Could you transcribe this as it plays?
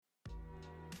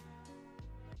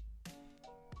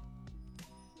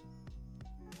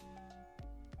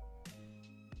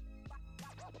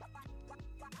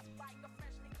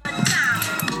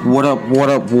What up, what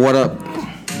up, what up?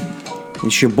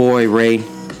 It's your boy Ray,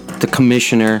 the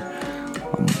Commissioner,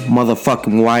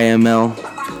 motherfucking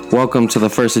YML. Welcome to the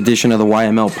first edition of the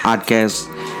YML podcast.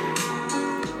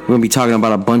 We're going to be talking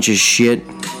about a bunch of shit,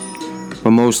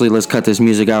 but mostly let's cut this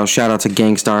music out. Shout out to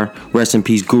Gangstar, rest in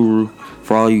peace Guru,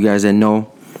 for all you guys that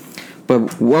know.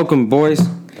 But welcome, boys.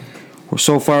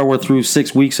 So far, we're through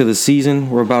 6 weeks of the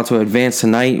season. We're about to advance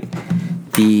tonight.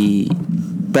 The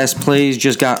best plays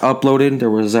just got uploaded. There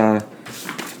was,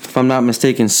 if I'm not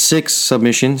mistaken, 6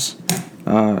 submissions.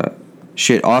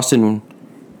 Austin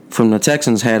from the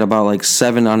Texans had about like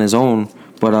 7 on his own.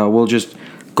 But we'll just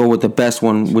go with the best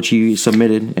one, which he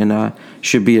submitted, and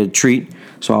should be a treat.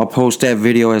 So I'll post that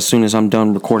video as soon as I'm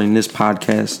done recording this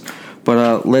podcast.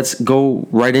 But let's go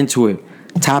right into it.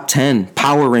 Top 10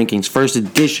 Power Rankings, first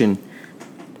edition.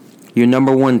 Your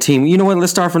number one team. You know what?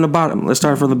 Let's start from the bottom. Let's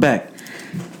start from the back.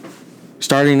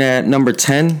 Starting at number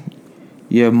 10,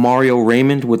 you have Mario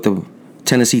Raymond with the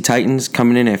Tennessee Titans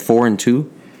coming in at 4-2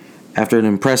 after an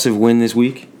impressive win this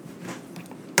week.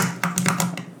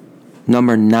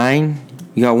 Number 9,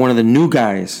 you got one of the new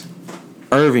guys,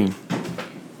 Irving,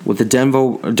 with the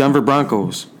Denver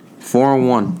Broncos,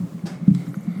 4-1.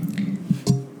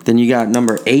 Then you got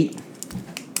number 8,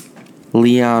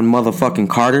 Leon motherfucking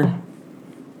Carter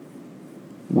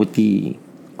with the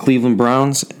Cleveland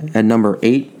Browns at number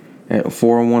 8 at a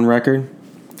 4-1 record.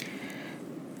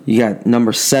 You got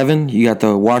number 7, you got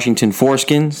the Washington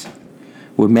Foreskins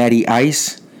with Matty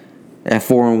Ice at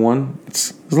 4-1.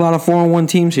 There's a lot of 4-1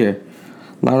 teams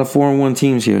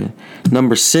here.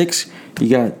 Number 6, you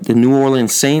got the New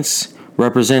Orleans Saints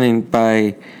represented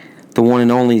by the one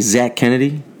and only Zach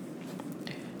Kennedy.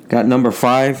 Got number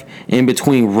 5 in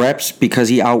between reps because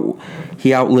he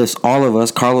outlists all of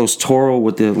us. Carlos Toro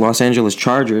with the Los Angeles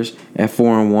Chargers at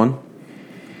 4-1.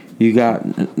 You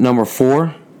got number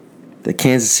 4, the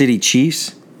Kansas City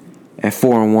Chiefs at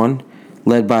 4-1,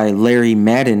 led by Larry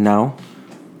Madden now.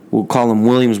 We'll call him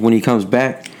Williams when he comes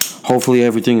back. Hopefully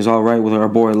everything is all right with our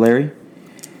boy Larry.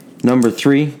 Number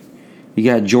 3, you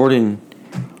got Jordan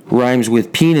rhymes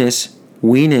with penis,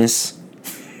 weenus.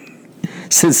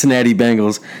 Cincinnati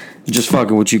Bengals. Just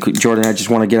fucking with you, Jordan. I just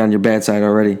want to get on your bad side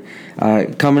already.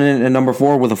 Coming in at number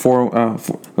 4 with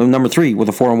number 3 with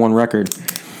a 4-1 record.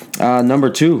 Number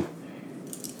 2,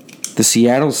 the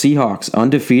Seattle Seahawks,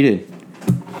 undefeated,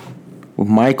 with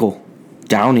Michael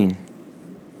Downing,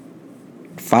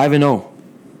 5-0,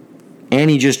 and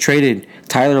he just traded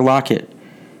Tyler Lockett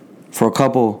for a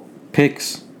couple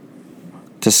picks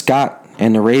to Scott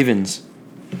and the Ravens.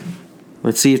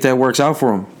 Let's see if that works out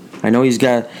for him. I know he's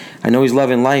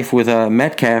loving life with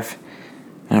Metcalf,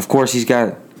 and of course he's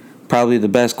got probably the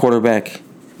best quarterback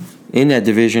in that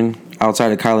division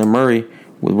outside of Kyler Murray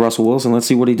with Russell Wilson. Let's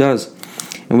see what he does.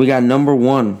 And we got number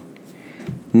 1,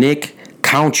 Nick,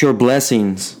 count your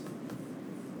blessings,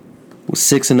 with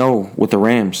 6-0 with the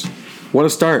Rams. What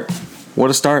a start!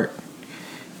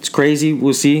 It's crazy.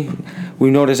 We'll see.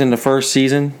 We noticed in the first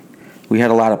season we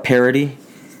had a lot of parity.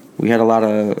 We had a lot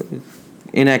of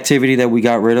inactivity that we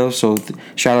got rid of. So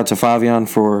shout out to Fabian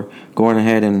for going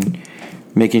ahead and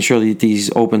making sure that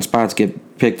these open spots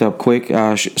get picked up quick.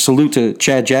 Salute to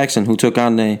Chad Jackson, who took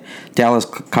on the Dallas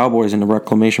Cowboys in the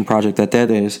reclamation project that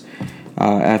is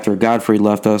after Godfrey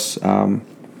left us.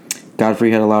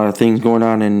 Godfrey had a lot of things going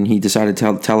on, and he decided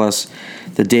to tell us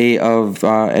the day of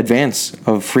advance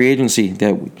of free agency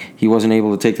that he wasn't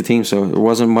able to take the team. So there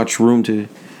wasn't much room to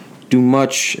do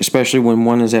much, especially when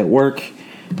one is at work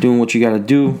doing what you got to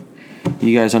do.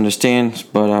 You guys understand,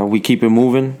 but we keep it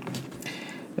moving.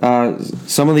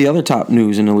 Some of the other top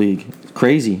news in the league,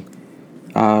 crazy.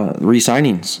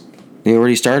 Resignings. They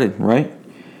already started, right?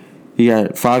 You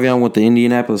got Fabian with the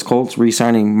Indianapolis Colts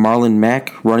re-signing Marlon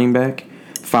Mack, running back,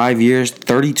 5 years,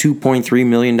 $32.3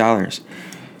 million.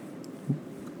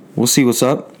 We'll see what's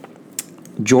up.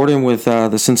 Jordan with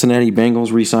the Cincinnati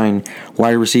Bengals re-signed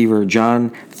wide receiver John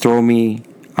Throw Me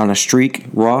on a Streak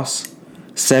Ross.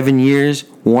 7 years,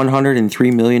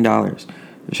 $103 million.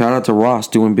 Shout out to Ross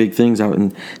doing big things out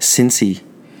in Cincy.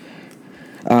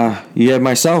 You have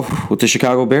myself with the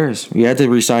Chicago Bears. We had to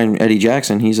re-sign Eddie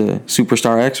Jackson. He's a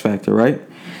superstar X Factor, right?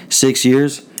 6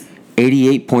 years,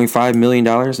 $88.5 million.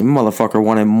 The motherfucker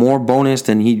wanted more bonus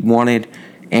than he wanted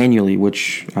annually,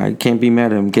 which I can't be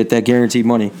mad at him. Get that guaranteed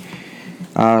money.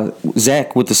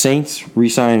 Zach with the Saints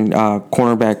re-signed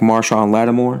cornerback Marshawn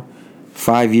Lattimore.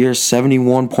 5 years,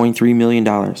 $71.3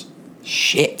 million.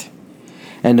 Shit.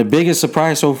 And the biggest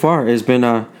surprise so far has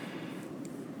been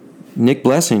Nick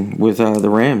Blessing with the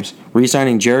Rams,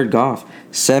 re-signing Jared Goff.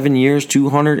 7 years,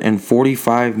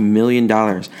 $245 million.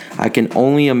 I can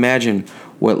only imagine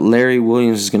what Larry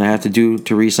Williams is going to have to do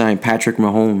to re-sign Patrick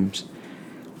Mahomes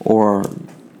or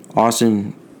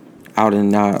Austin out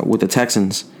in with the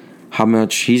Texans, how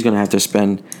much he's going to have to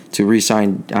spend to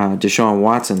re-sign Deshaun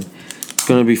Watson. It's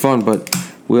going to be fun, but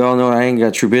we all know I ain't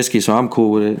got Trubisky, so I'm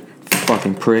cool with it.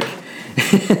 Fucking prick.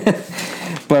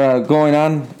 But going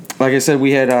on, like I said,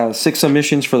 we had 6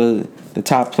 submissions for the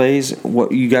top plays.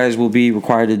 What you guys will be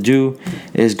required to do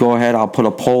is go ahead. I'll put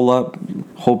a poll up.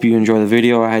 Hope you enjoy the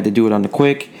video. I had to do it on the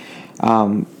quick.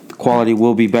 Quality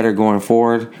will be better going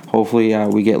forward. Hopefully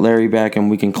we get Larry back and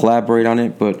we can collaborate on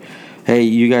it. But hey,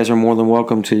 you guys are more than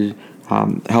welcome to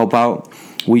help out.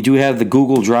 We do have the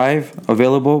Google Drive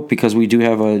available because we do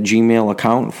have a Gmail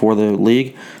account for the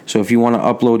league. So if you want to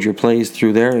upload your plays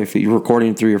through there, if you're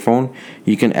recording through your phone,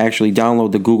 you can actually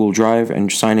download the Google Drive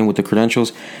and sign in with the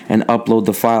credentials and upload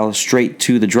the file straight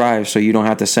to the drive, so you don't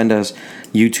have to send us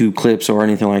YouTube clips or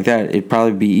anything like that. It'd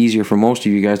probably be easier for most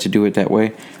of you guys to do it that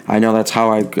way. I know that's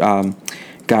how I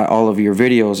got all of your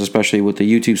videos, especially with the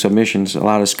YouTube submissions. A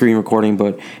lot of screen recording,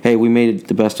 but hey, we made it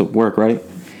the best of work, right?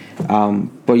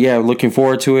 But yeah, looking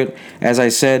forward to it. As I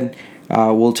said,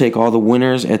 we'll take all the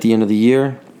winners at the end of the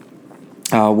year.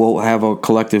 We'll have a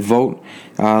collective vote.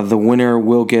 The winner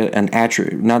will get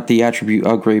not the attribute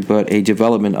upgrade, but a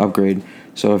development upgrade.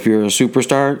 So if you're a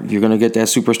superstar, you're going to get that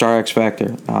superstar X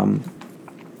factor.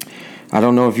 I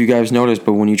don't know if you guys noticed,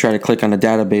 but when you try to click on the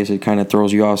database, it kind of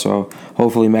throws you off. So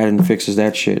hopefully Madden fixes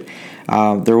that shit.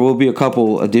 There will be a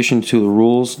couple additions to the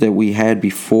rules that we had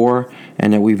before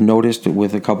and that we've noticed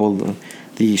with a couple of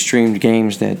the streamed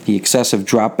games, that the excessive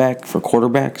drop back for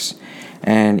quarterbacks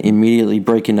and immediately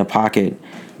breaking the pocket.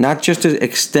 Not just to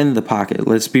extend the pocket.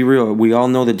 Let's be real. We all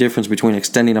know the difference between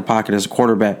extending a pocket as a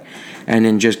quarterback and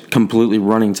then just completely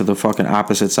running to the fucking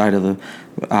opposite side of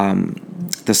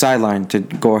the sideline to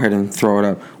go ahead and throw it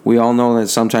up. We all know that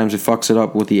sometimes it fucks it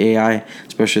up with the AI,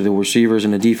 especially the receivers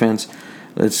and the defense.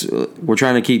 We're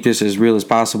trying to keep this as real as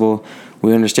possible.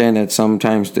 We understand that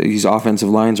sometimes these offensive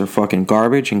lines are fucking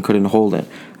garbage and couldn't hold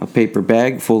a paper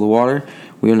bag full of water.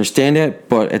 We understand that,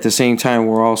 but at the same time,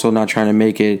 we're also not trying to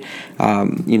make it,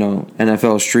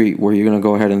 NFL Street where you're going to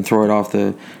go ahead and throw it off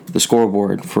the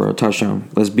scoreboard for a touchdown.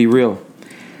 Let's be real.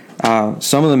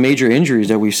 Some of the major injuries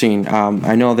that we've seen,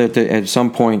 I know that at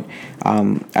some point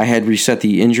I had reset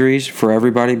the injuries for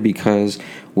everybody because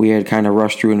we had kind of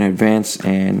rushed through in advance,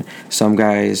 and some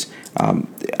guys,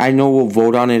 I know we'll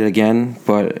vote on it again,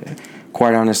 but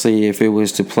quite honestly, if it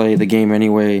was to play the game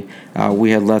anyway,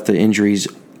 we had left the injuries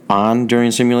on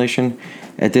during simulation.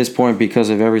 At this point, because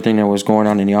of everything that was going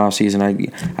on in the offseason,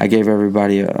 I gave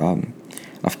everybody a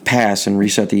pass and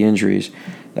reset the injuries.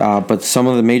 But some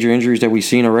of the major injuries that we've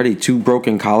seen already, 2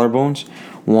 broken collarbones,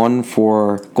 one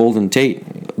for Golden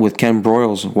Tate with Ken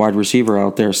Broyles, wide receiver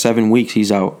out there, 7 weeks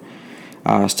he's out.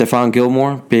 Stephon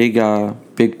Gilmore, big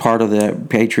part of the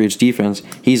Patriots defense,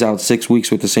 he's out 6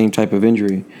 weeks with the same type of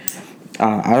injury.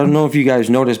 I don't know if you guys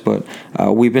noticed, but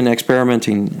we've been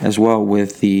experimenting as well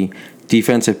with the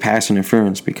defensive pass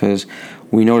interference, because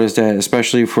we noticed that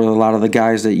especially for a lot of the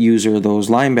guys that use those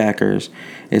linebackers,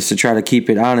 is to try to keep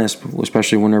it honest,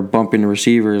 especially when they're bumping the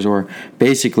receivers or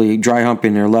basically dry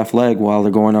humping their left leg while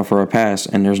they're going up for a pass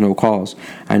and there's no calls.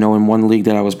 I know in one league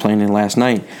that I was playing in last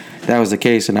night, that was the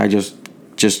case, and I just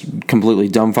completely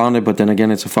dumbfounded. But then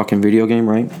again, it's a fucking video game,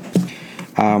 right?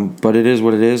 But it is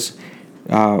what it is.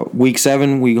 Week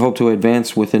 7, we hope to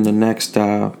advance within the next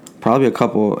probably a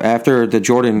couple after the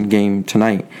Jordan game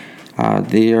tonight.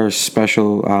 They are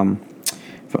special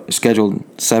scheduled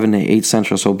 7 to 8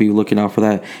 Central, so be looking out for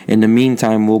that. In the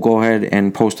meantime, we'll go ahead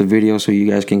and post a video so you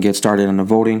guys can get started on the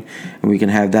voting, and we can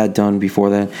have that done before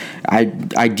that.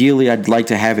 Ideally, I'd like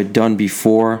to have it done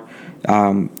before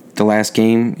the last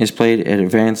game is played at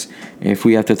advance. If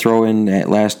we have to throw in that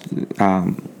last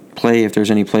play, if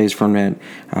there's any plays from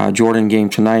that Jordan game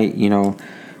tonight,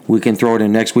 we can throw it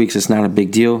in next week, so it's not a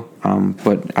big deal.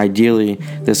 But ideally,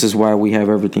 this is why we have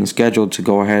everything scheduled, to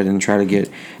go ahead and try to get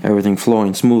everything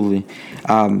flowing smoothly.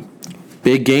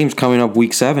 Big games coming up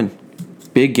week 7.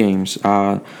 Big games.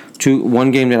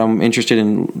 One game that I'm interested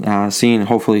in seeing,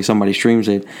 hopefully somebody streams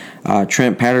it,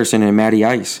 Trent Patterson and Matty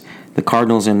Ice, the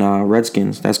Cardinals and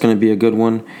Redskins. That's going to be a good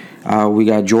one. We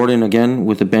got Jordan again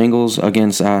with the Bengals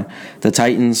against the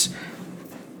Titans,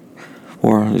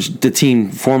 or the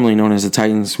team formerly known as the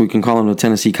Titans. We can call them the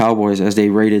Tennessee Cowboys, as they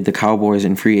raided the Cowboys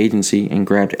in free agency and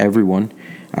grabbed everyone.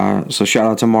 So shout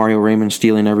out to Mario Raymond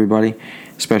stealing everybody,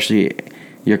 especially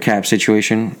your cap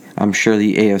situation. I'm sure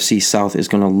the AFC South is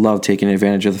going to love taking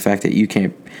advantage of the fact that you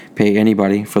can't pay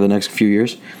anybody for the next few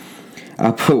years.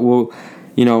 But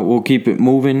we'll keep it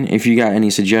moving. If you got any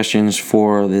suggestions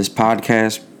for this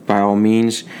podcast, by all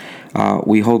means,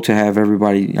 We hope to have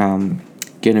everybody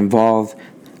get involved.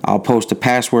 I'll post a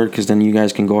password because then you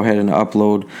guys can go ahead and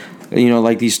upload.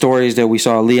 Like these stories that we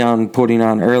saw Leon putting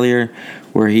on earlier,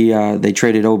 where they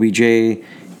traded OBJ.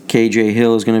 KJ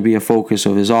Hill is going to be a focus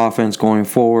of his offense going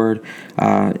forward.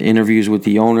 Interviews with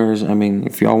the owners. I mean,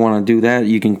 if y'all want to do that,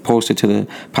 you can post it to the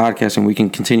podcast, and we can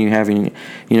continue having,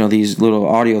 these little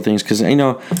audio things. Because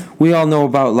we all know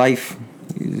about life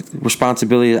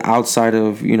responsibility outside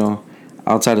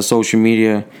of social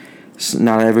media.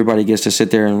 Not everybody gets to sit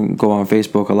there and go on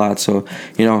Facebook a lot. So,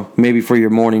 maybe for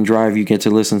your morning drive, you get to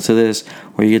listen to this,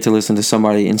 or you get to listen to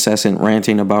somebody incessant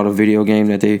ranting about a video game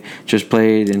that they just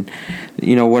played. And,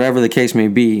 whatever the case may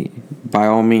be, by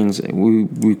all means,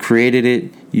 we created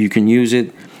it. You can use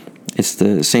it. It's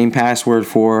the same password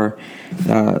for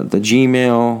the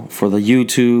Gmail, for the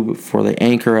YouTube, for the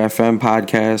Anchor FM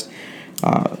podcast,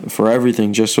 for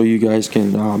everything, just so you guys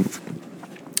can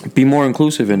be more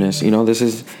inclusive in this.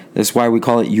 That's why we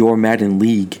call it Your Madden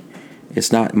League. It's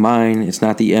not mine. It's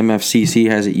not the MFCC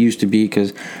as it used to be,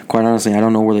 because quite honestly, I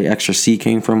don't know where the extra C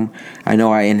came from. I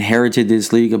know I inherited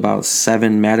this league about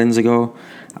 7 Maddens ago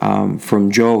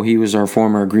from Joe. He was our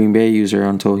former Green Bay user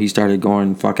until he started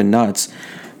going fucking nuts.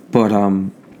 But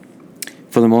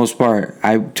for the most part,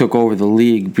 I took over the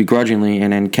league begrudgingly,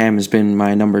 and then Cam has been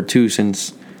my number 2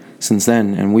 since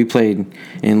then. And we played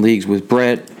in leagues with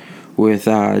Brett, with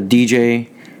DJ,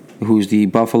 who's the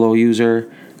Buffalo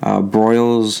user,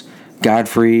 Broyles,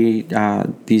 Godfrey.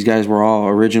 These guys were all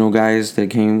original guys that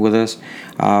came with us.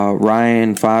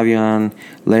 Ryan, Fabian,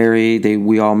 Larry,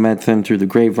 we all met them through the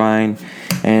grapevine.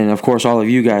 And, of course, all of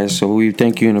you guys. So we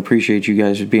thank you and appreciate you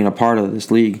guys being a part of this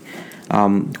league.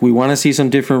 We want to see some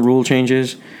different rule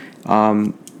changes.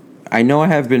 I know I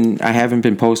haven't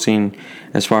been posting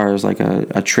as far as like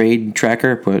a trade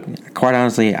tracker, but quite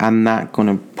honestly, I'm not going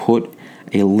to put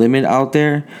a limit out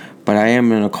there, but I am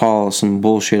going to call some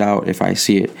bullshit out if I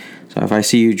see it. So if I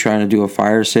see you trying to do a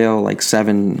fire sale, like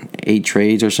 7-8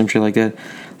 trades or some shit like that,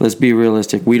 let's be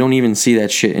realistic. We don't even see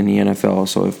that shit in the NFL.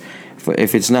 So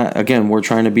if it's not, again, we're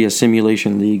trying to be a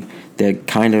simulation league that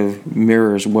kind of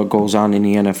mirrors what goes on in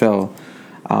the NFL.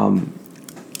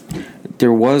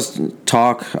 There was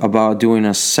talk about doing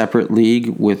a separate league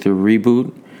with a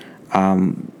reboot.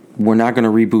 We're not going to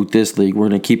reboot this league. We're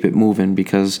going to keep it moving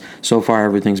because so far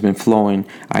everything's been flowing.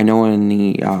 I know in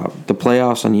the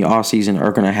playoffs and the offseason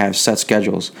are going to have set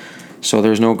schedules. So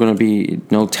there's going to be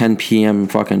no 10 p.m.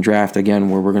 fucking draft again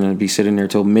where we're going to be sitting there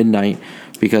till midnight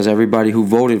because everybody who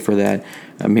voted for that,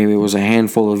 maybe it was a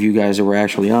handful of you guys that were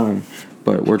actually on,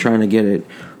 but we're trying to get it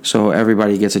so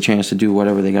everybody gets a chance to do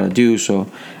whatever they got to do.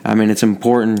 So, it's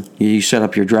important you set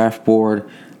up your draft board.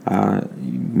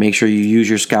 Make sure you use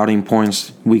your scouting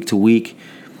points week to week.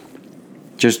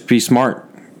 Just be smart.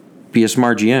 Be a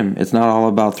smart GM. It's not all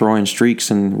about throwing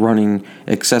streaks and running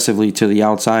excessively to the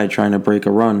outside trying to break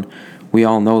a run. We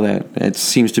all know that. It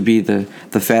seems to be the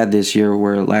fad this year,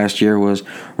 where last year was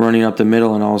running up the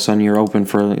middle and all of a sudden you're open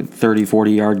for 30,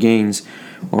 40-yard gains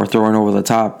or throwing over the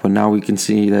top. But now we can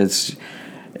see that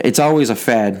it's always a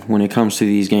fad when it comes to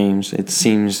these games. It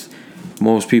seems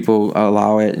most people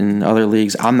allow it in other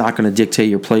leagues. I'm not going to dictate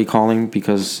your play calling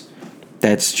because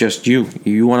that's just you.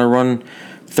 You want to run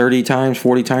 30 times,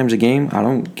 40 times a game? I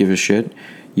don't give a shit.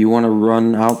 You want to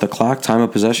run out the clock, time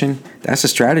of possession? That's a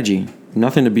strategy.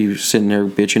 Nothing to be sitting there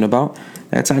bitching about.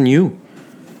 That's on you.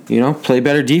 Play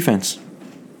better defense.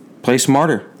 Play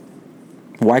smarter.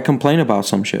 Why complain about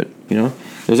some shit?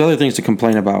 There's other things to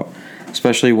complain about,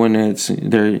 especially when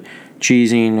they're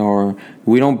cheesing, or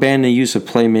we don't ban the use of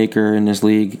playmaker in this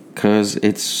league because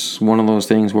it's one of those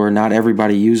things where not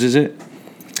everybody uses it.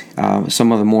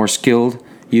 Some of the more skilled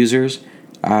users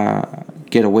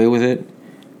get away with it,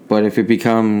 but if it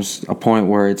becomes a point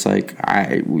where it's like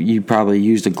you probably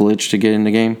used a glitch to get in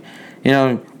the game,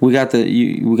 we got the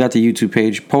YouTube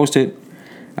page. Post it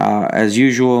as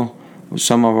usual.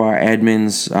 Some of our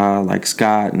admins like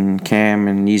Scott and Cam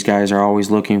and these guys are always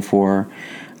looking for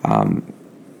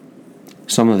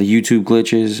some of the YouTube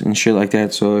glitches and shit like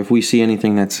that. So if we see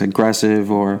anything that's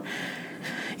aggressive or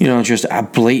just a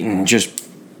blatant just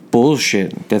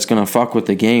bullshit that's gonna fuck with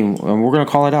the game, we're gonna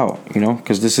call it out.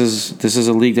 Because this is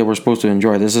a league that we're supposed to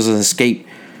enjoy. This is an escape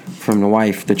from the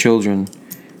wife, the children,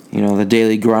 the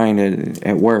daily grind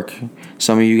at work.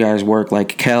 Some of you guys work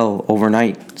like Kel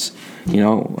overnights.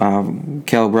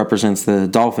 Kel represents the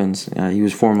Dolphins. He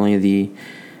was formerly the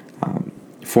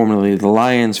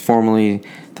Lions, formerly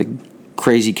the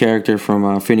crazy character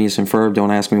from Phineas and Ferb.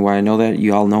 Don't ask me why I know that.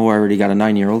 You all know I already got a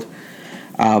 9-year-old.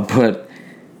 But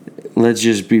let's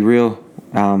just be real.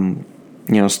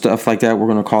 stuff like that we're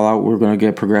going to call out. We're going to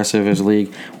get progressive as a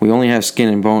league. We only have skin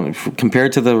and bone.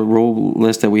 Compared to the rule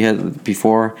list that we had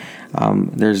before,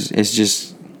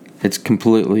 it's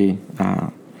completely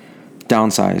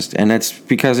downsized. And that's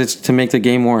because it's to make the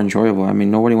game more enjoyable. I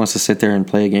mean, nobody wants to sit there and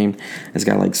play a game that's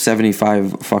got like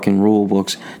 75 fucking rule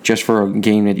books just for a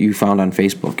game that you found on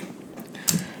Facebook.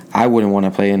 I wouldn't want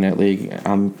to play in that league.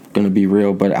 I'm going to be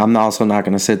real, but I'm also not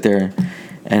going to sit there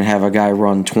and have a guy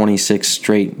run 26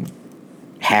 straight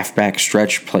halfback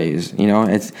stretch plays.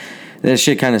 That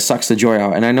shit kind of sucks the joy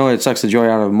out. And I know it sucks the joy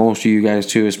out of most of you guys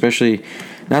too, especially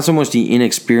not so much the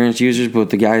inexperienced users,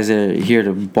 but the guys that are here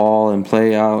to ball and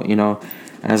play out, And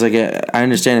I was like, I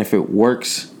understand if it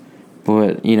works,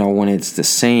 but, when it's the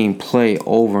same play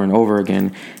over and over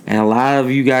again. And a lot of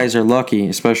you guys are lucky,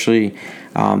 especially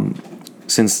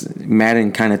since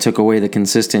Madden kind of took away the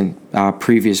consistent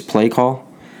previous play call.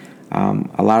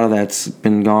 A lot of that's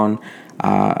been gone.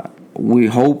 We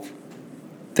hope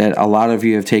that a lot of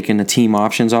you have taken the team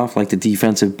options off, like the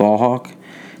defensive ball hawk,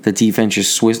 the defensive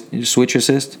switch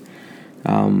assist.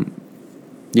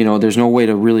 There's no way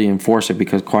to really enforce it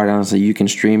because, quite honestly, you can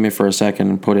stream it for a second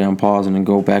and put it on pause and then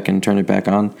go back and turn it back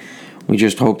on. We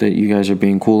just hope that you guys are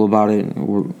being cool about it.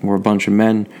 We're a bunch of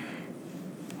men.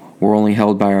 We're only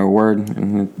held by our word.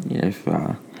 And if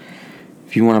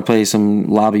you want to play some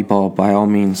lobby ball, by all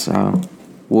means,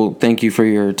 we'll thank you for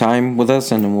your time with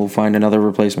us, and then we'll find another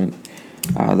replacement.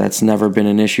 That's never been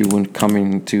an issue when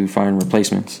coming to find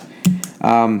replacements.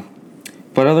 But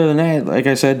other than that, like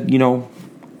I said,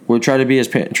 we'll try to be as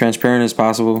transparent as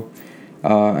possible.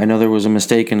 I know there was a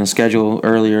mistake in the schedule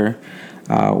earlier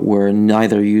where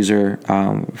neither user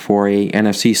for a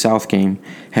NFC South game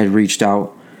had reached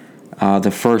out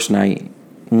the first night.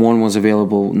 One was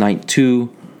available night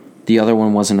 2. The other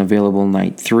one wasn't available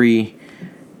night 3.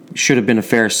 Should have been a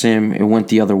fair sim. It went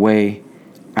the other way.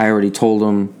 I already told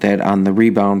him that on the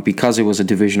rebound, because it was a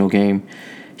divisional game,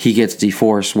 he gets the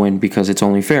force win because it's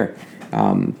only fair.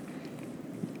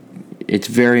 It's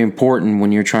very important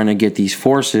when you're trying to get these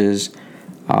forces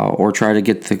or try to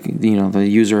get the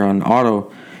user on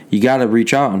auto. You got to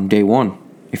reach out on day 1.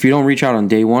 If you don't reach out on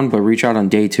day 1, but reach out on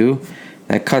day 2,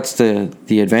 that cuts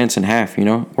the advance in half.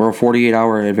 We're a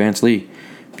 48-hour advance league.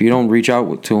 If you don't reach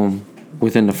out to him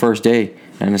within the first day,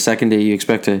 and the second day you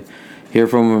expect to hear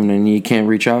from him and you can't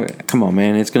reach out, come on,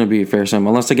 man, it's going to be a fair sim.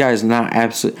 Unless the guy is not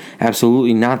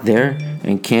absolutely not there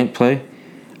and can't play,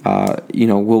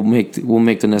 we'll make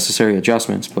the necessary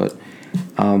adjustments. But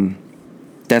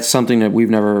that's something that we've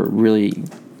never really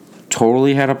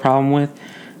totally had a problem with.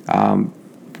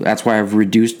 That's why I've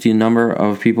reduced the number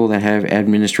of people that have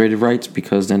administrative rights,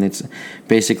 because then it's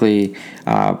basically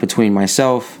between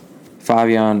myself,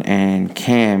 Fabian, and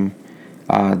Cam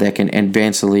that can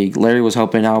advance the league. Larry was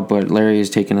helping out, but Larry is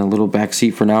taking a little back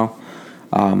seat for now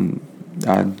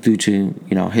due to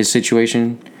his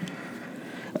situation.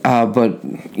 But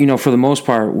for the most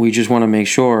part, we just want to make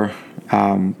sure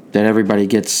that everybody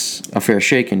gets a fair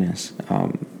shake in this.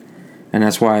 And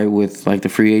that's why with like the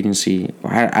free agency,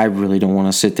 I really don't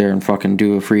want to sit there and fucking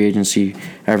do a free agency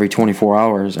every 24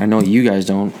 hours. I know you guys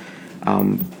don't.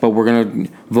 But we're gonna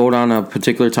vote on a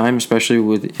particular time,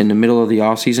 especially in the middle of the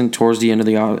off season. Towards the end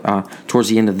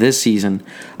of this season,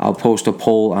 I'll post a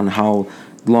poll on how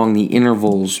long the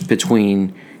intervals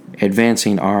between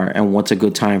advancing are and what's a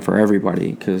good time for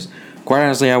everybody. Because quite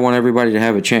honestly, I want everybody to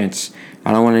have a chance.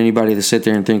 I don't want anybody to sit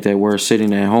there and think that we're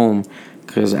sitting at home.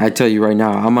 Because I tell you right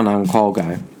now, I'm an on-call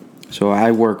guy, so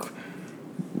I work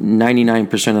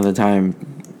 99% of the time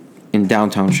in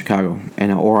downtown Chicago,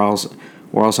 or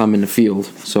else I'm in the field.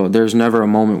 So there's never a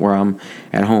moment where I'm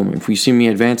at home. If you see me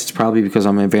advance, it's probably because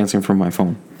I'm advancing from my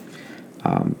phone.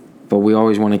 But we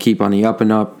always want to keep on the up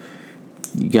and up.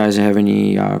 You guys have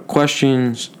any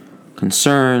questions,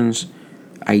 concerns,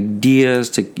 ideas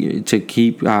to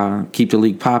keep the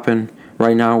league popping?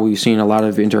 Right now, we've seen a lot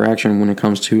of interaction when it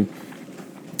comes to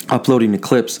uploading the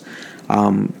clips.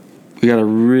 We got to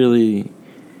really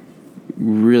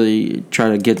try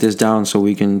to get this down so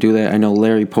we can do that. I know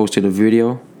Larry posted a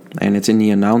video, and it's in the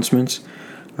announcements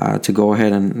to go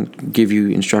ahead and give you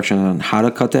instructions on how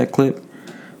to cut that clip.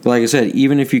 But like I said,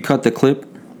 even if you cut the clip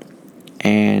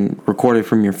and record it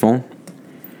from your phone,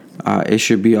 it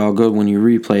should be all good when you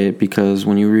replay it, because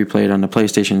when you replay it on the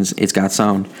PlayStations, it's got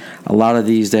sound. A lot of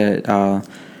these that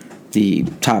the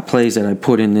top plays that I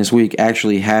put in this week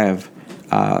actually have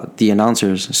the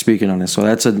announcers speaking on it. So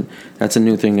that's a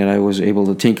new thing that I was able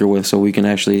to tinker with, so we can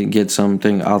actually get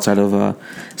something outside of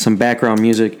some background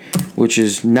music, which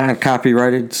is not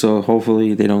copyrighted. So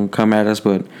hopefully they don't come at us,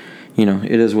 but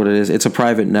it is what it is. It's a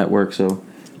private network, so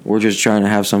we're just trying to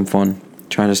have some fun,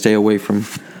 trying to stay away from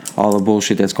all the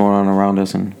bullshit that's going on around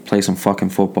us and play some fucking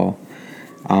football.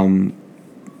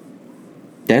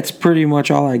 That's pretty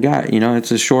much all I got.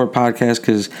 It's a short podcast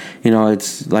because,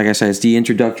 it's, like I said, it's the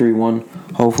introductory one.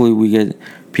 Hopefully we get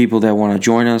people that want to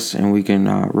join us and we can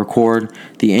record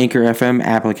the Anchor FM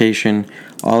application.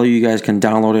 All of you guys can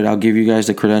download it. I'll give you guys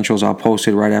the credentials. I'll post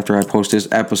it right after I post this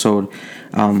episode.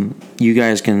 You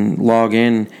guys can log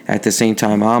in at the same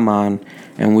time I'm on,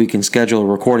 and we can schedule a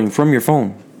recording from your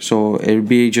phone. So it would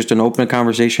be just an open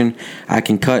conversation. I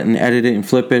can cut and edit it and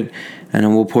flip it, and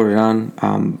then we'll put it on.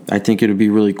 I think it would be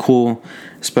really cool,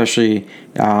 especially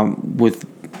with,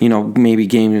 maybe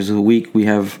games of the week. We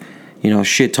have,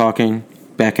 shit talking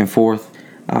back and forth.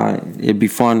 It'd be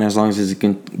fun as long as it's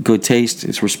good taste.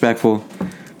 It's respectful.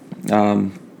 But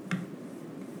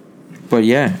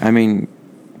yeah, I mean,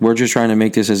 we're just trying to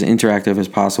make this as interactive as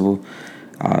possible.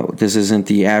 This isn't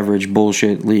the average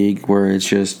bullshit league where it's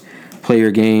just play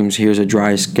your games, here's a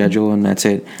dry schedule, and that's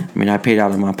it. I mean, I paid out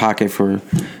of my pocket for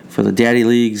the daddy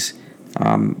leagues.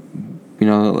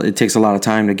 It takes a lot of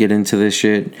time to get into this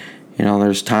shit.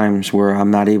 There's times where I'm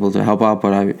not able to help out,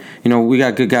 but we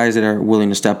got good guys that are willing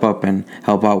to step up and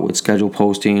help out with schedule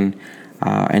posting,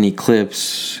 any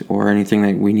clips or anything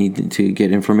that we need to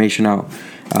get information out.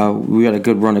 We got a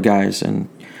good run of guys, and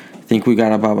I think we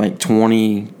got about like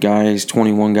 21 guys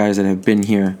that have been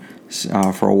here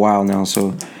for a while now.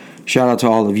 So shout out to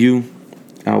all of you.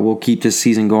 We'll keep this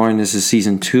season going. This is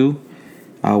season 2,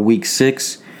 week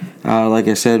 6. Like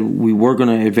I said, we were going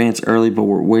to advance early, but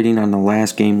we're waiting on the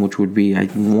last game, which would be, I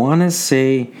want to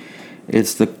say,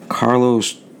 it's the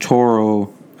Carlos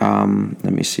Toro.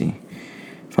 Let me see.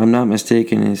 If I'm not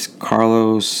mistaken, it's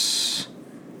Carlos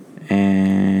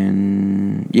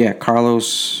and... Yeah,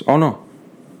 Carlos... Oh, no.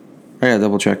 I got to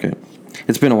double check it.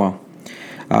 It's been a while.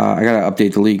 I got to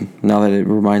update the league now that it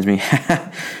reminds me.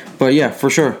 But yeah, for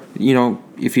sure.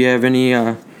 If you have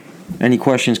any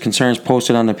questions, concerns, post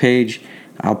it on the page.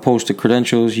 I'll post the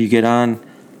credentials. You get on,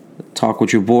 talk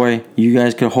with your boy. You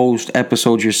guys can host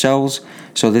episodes yourselves.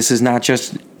 So this is not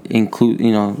just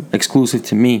exclusive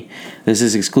to me. This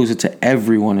is exclusive to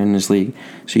everyone in this league.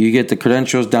 So you get the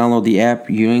credentials, download the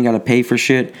app. You ain't got to pay for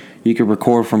shit. You can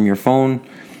record from your phone.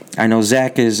 I know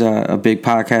Zach is a big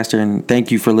podcaster, and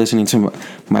thank you for listening to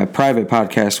my private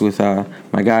podcast with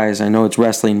my guys. I know it's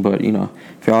wrestling, but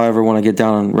if y'all ever want to get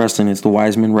down on wrestling, it's the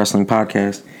Wiseman Wrestling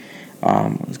Podcast.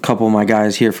 A couple of my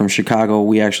guys here from Chicago,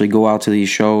 we actually go out to these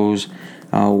shows.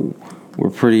 We're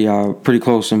pretty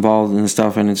close involved in this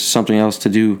stuff, and it's something else to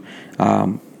do.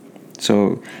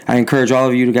 So I encourage all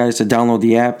of you guys to download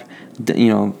the app.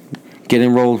 Get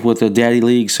enrolled with the Daddy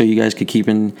League so you guys could keep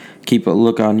a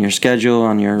look on your schedule,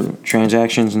 on your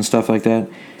transactions and stuff like that.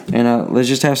 And let's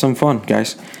just have some fun,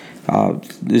 guys.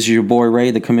 This is your boy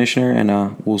Ray, the Commissioner,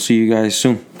 and we'll see you guys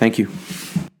soon. Thank you.